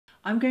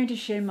I'm going to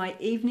share my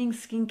evening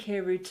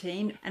skincare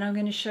routine, and I'm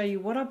going to show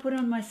you what I put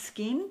on my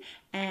skin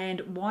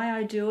and why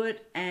I do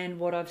it and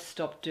what I've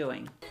stopped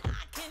doing.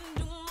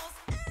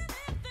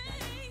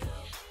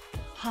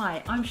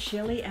 Hi, I'm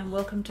Shelley and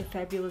welcome to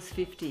Fabulous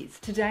 50s.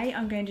 Today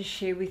I'm going to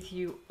share with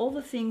you all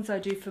the things I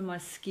do for my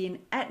skin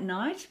at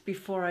night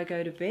before I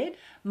go to bed.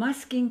 My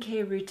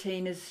skincare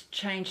routine has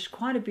changed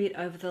quite a bit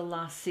over the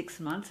last 6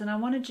 months, and I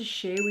wanted to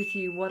share with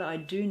you what I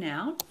do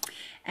now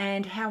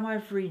and how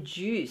I've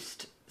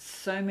reduced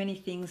so many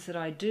things that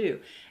I do.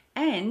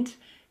 And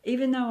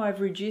even though I've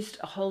reduced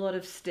a whole lot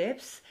of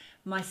steps,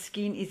 my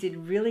skin is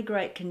in really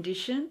great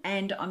condition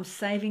and I'm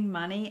saving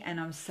money and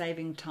I'm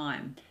saving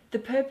time. The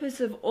purpose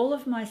of all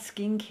of my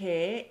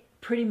skincare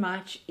pretty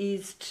much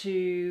is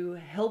to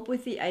help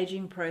with the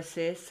aging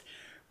process,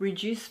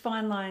 reduce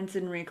fine lines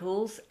and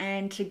wrinkles,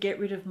 and to get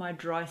rid of my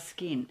dry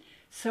skin.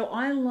 So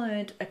I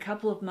learned a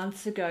couple of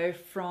months ago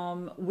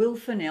from Will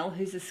Fennell,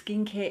 who's a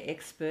skincare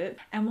expert,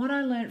 and what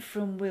I learned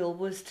from Will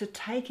was to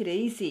take it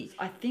easy.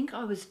 I think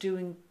I was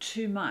doing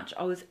too much.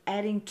 I was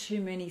adding too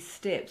many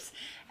steps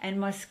and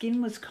my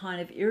skin was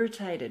kind of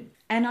irritated.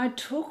 And I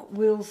took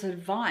Will's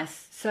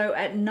advice. So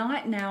at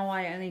night now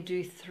I only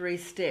do 3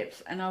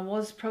 steps, and I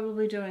was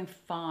probably doing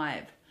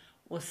 5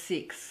 or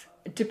 6,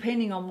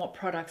 depending on what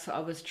products I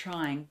was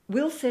trying.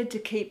 Will said to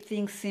keep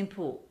things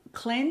simple: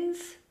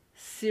 cleanse,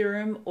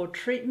 serum or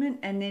treatment,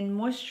 and then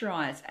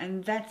moisturize,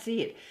 and that's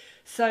it.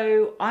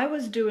 So I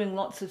was doing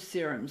lots of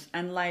serums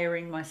and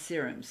layering my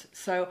serums.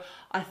 So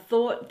I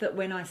thought that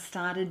when I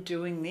started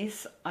doing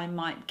this, I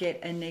might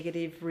get a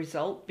negative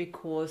result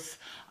because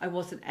I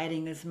wasn't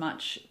adding as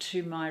much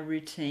to my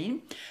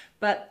routine.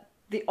 But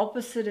the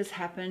opposite has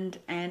happened,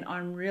 and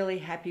I'm really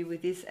happy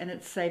with this, and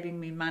it's saving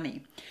me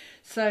money.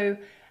 So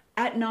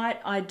at night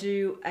I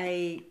do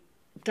a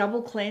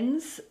double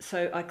cleanse.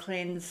 So I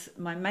cleanse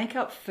my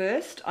makeup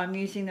first. I'm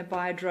using the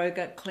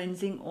Biodroga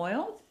cleansing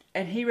oil,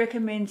 and he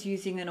recommends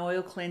using an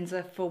oil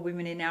cleanser for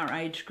women in our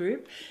age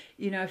group.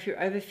 You know, if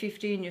you're over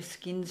 50 and your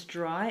skin's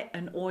dry,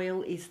 an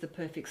oil is the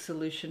perfect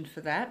solution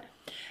for that.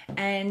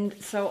 And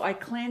so I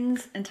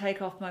cleanse and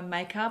take off my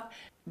makeup.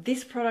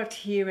 This product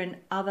here and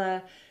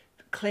other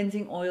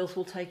cleansing oils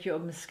will take your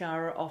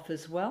mascara off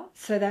as well,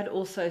 so that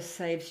also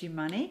saves you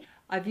money.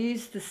 I've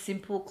used the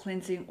simple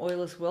cleansing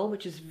oil as well,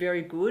 which is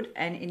very good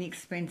and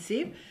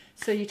inexpensive.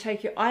 So you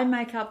take your eye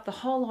makeup, the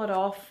whole lot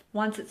off.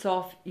 Once it's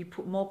off, you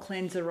put more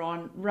cleanser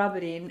on, rub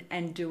it in,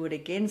 and do it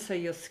again, so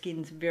your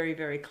skin's very,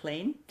 very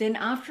clean. Then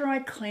after I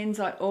cleanse,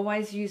 I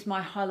always use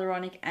my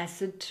hyaluronic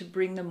acid to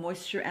bring the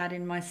moisture out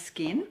in my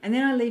skin. And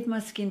then I leave my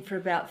skin for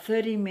about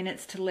 30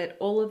 minutes to let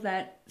all of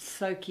that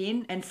soak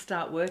in and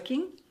start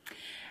working.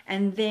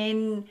 And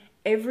then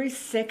every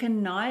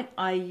second night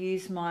I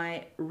use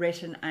my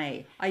Retin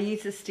A. I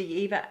use the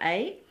Stevia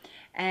A,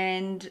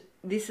 and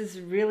this is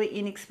really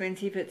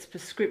inexpensive. It's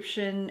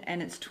prescription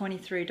and it's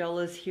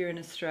 $23 here in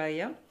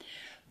Australia.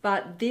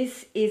 But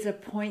this is a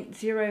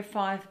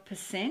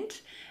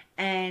 0.05%,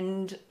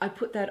 and I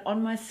put that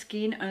on my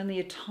skin, only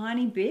a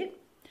tiny bit,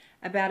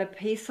 about a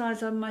pea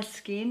size on my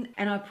skin,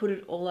 and I put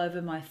it all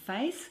over my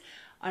face.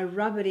 I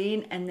rub it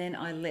in and then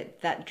I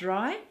let that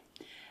dry.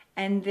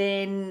 And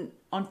then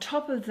on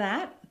top of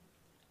that,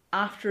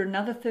 after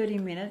another 30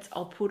 minutes,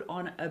 I'll put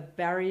on a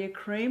barrier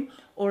cream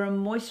or a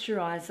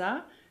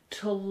moisturizer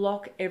to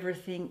lock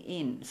everything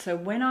in. So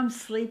when I'm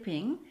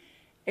sleeping,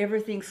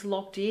 everything's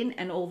locked in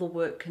and all the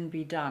work can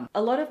be done.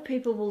 A lot of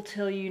people will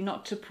tell you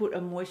not to put a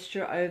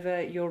moisture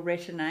over your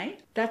Retin A.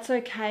 That's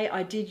okay.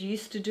 I did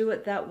used to do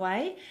it that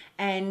way.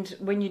 And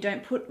when you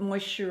don't put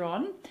moisture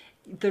on,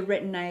 the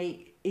Retin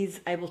A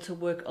is able to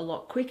work a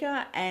lot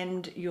quicker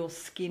and your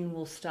skin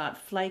will start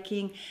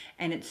flaking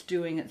and it's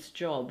doing its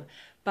job.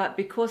 But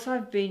because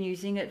I've been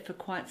using it for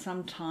quite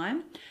some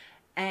time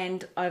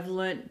and I've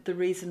learnt the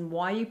reason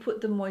why you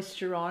put the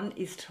moisture on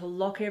is to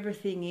lock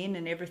everything in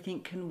and everything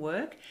can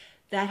work,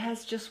 that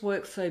has just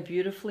worked so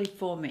beautifully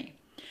for me.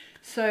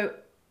 So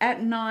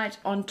at night,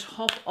 on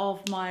top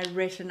of my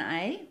Retin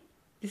A,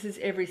 this is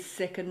every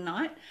second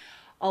night,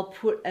 I'll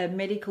put a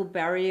medical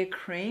barrier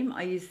cream.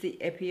 I use the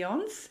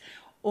Epions,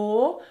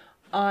 or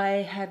I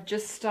have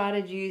just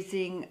started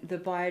using the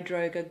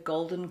Biodroga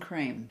Golden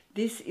Cream.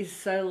 This is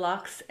so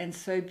luxe and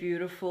so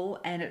beautiful,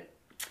 and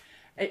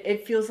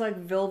it feels like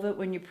velvet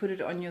when you put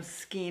it on your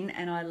skin,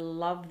 and I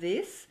love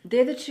this.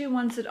 They're the 2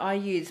 ones that I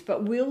use,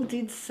 but Will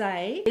did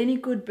say any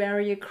good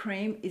barrier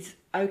cream is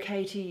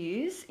okay to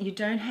use. You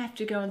don't have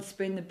to go and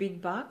spend the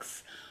big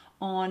bucks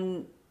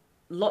on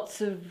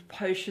lots of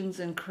potions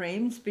and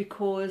creams,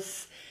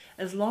 because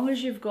as long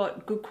as you've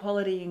got good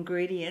quality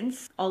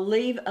ingredients. I'll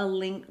leave a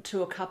link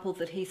to a couple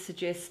that he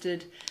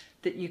suggested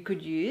that you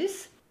could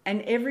use.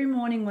 And every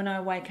morning when I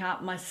wake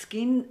up, my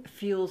skin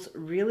feels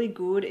really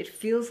good. It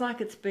feels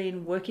like it's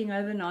been working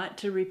overnight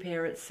to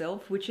repair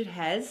itself, which it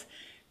has,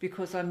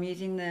 because I'm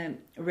using the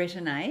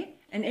Retin A.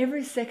 And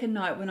every second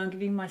night when I'm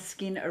giving my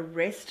skin a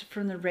rest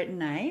from the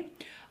Retin A,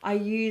 I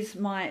use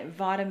my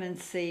vitamin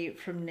C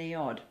from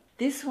NIOD.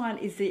 This one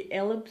is the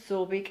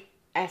L-absorbic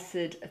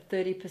acid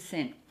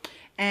 30%.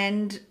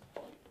 And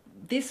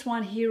This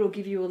one here will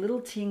give you a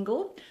little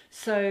tingle.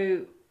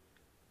 So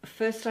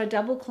first I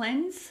double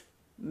cleanse,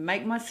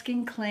 make my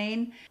skin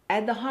clean,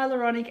 add the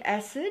hyaluronic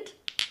acid,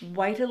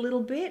 wait a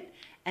little bit,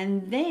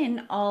 and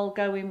then I'll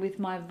go in with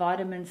my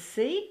vitamin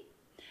C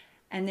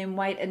and then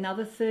wait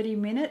another 30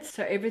 minutes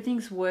so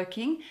everything's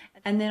working.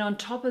 And then on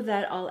top of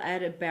that, I'll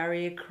add a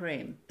barrier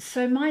cream.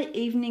 So my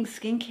evening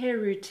skincare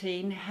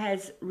routine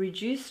has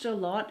reduced a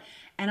lot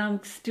and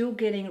I'm still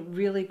getting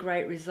really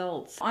great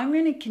results. I'm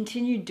going to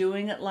continue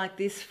doing it like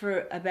this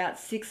for about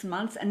 6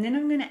 months, and then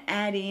I'm going to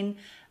add in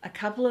a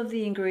couple of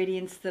the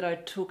ingredients that I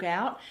took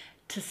out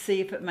to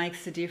see if it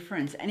makes a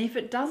difference. And if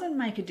it doesn't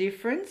make a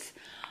difference,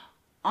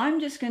 I'm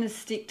just going to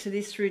stick to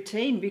this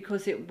routine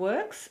because it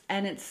works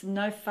and it's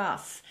no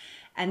fuss.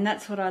 And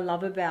that's what I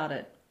love about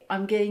it.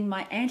 I'm getting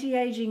my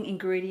anti-aging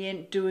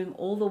ingredient doing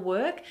all the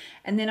work,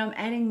 and then I'm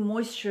adding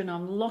moisture and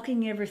I'm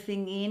locking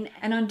everything in,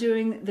 and I'm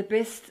doing the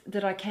best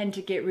that I can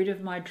to get rid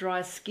of my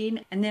dry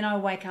skin, and then I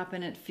wake up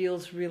and it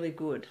feels really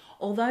good.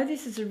 Although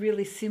this is a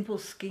really simple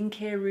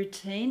skincare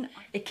routine,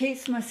 it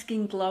keeps my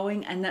skin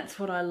glowing, and that's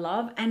what I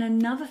love. And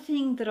another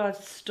thing that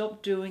I've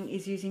stopped doing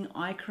is using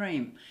eye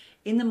cream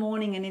in the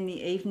morning and in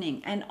the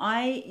evening. And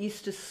I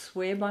used to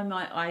swear by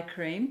my eye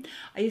cream.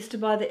 I used to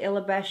buy the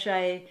Ella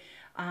Bache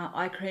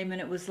eye cream,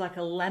 and it was like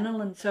a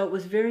lanolin, so it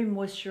was very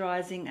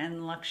moisturizing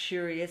and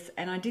luxurious,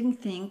 and I didn't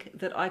think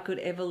that I could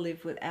ever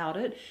live without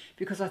it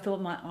because I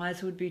thought my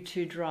eyes would be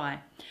too dry.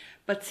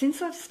 But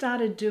since I've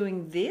started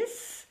doing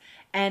this,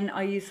 and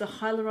I use the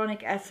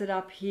hyaluronic acid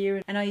up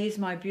here, and I use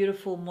my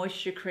beautiful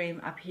moisture cream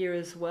up here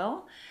as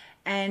well,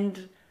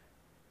 and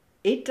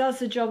it does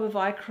the job of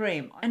eye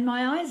cream. And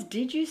my eyes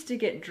did used to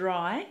get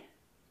dry,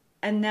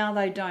 and now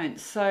they don't.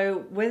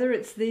 So whether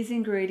it's these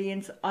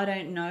ingredients, I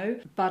don't know,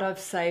 but I've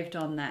saved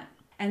on that.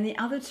 And the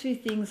other two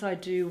things I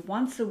do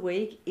once a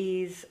week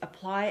is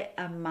apply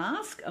a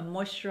mask, a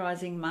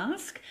moisturizing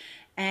mask,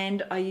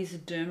 and I use a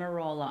derma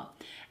roller.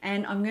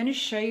 And I'm going to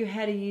show you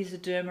how to use a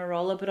derma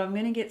roller, but I'm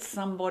going to get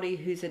somebody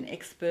who's an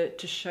expert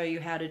to show you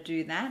how to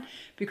do that,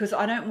 because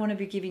I don't want to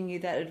be giving you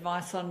that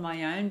advice on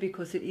my own,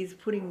 because it is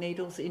putting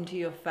needles into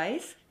your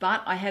face.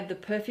 But I have the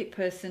perfect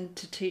person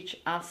to teach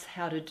us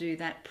how to do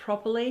that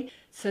properly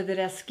so that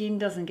our skin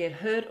doesn't get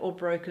hurt or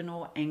broken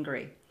or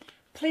angry.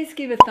 Please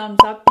give a thumbs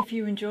up if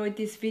you enjoyed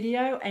this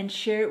video and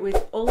share it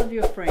with all of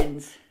your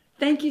friends.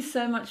 Thank you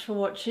so much for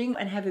watching,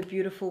 and have a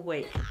beautiful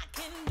week.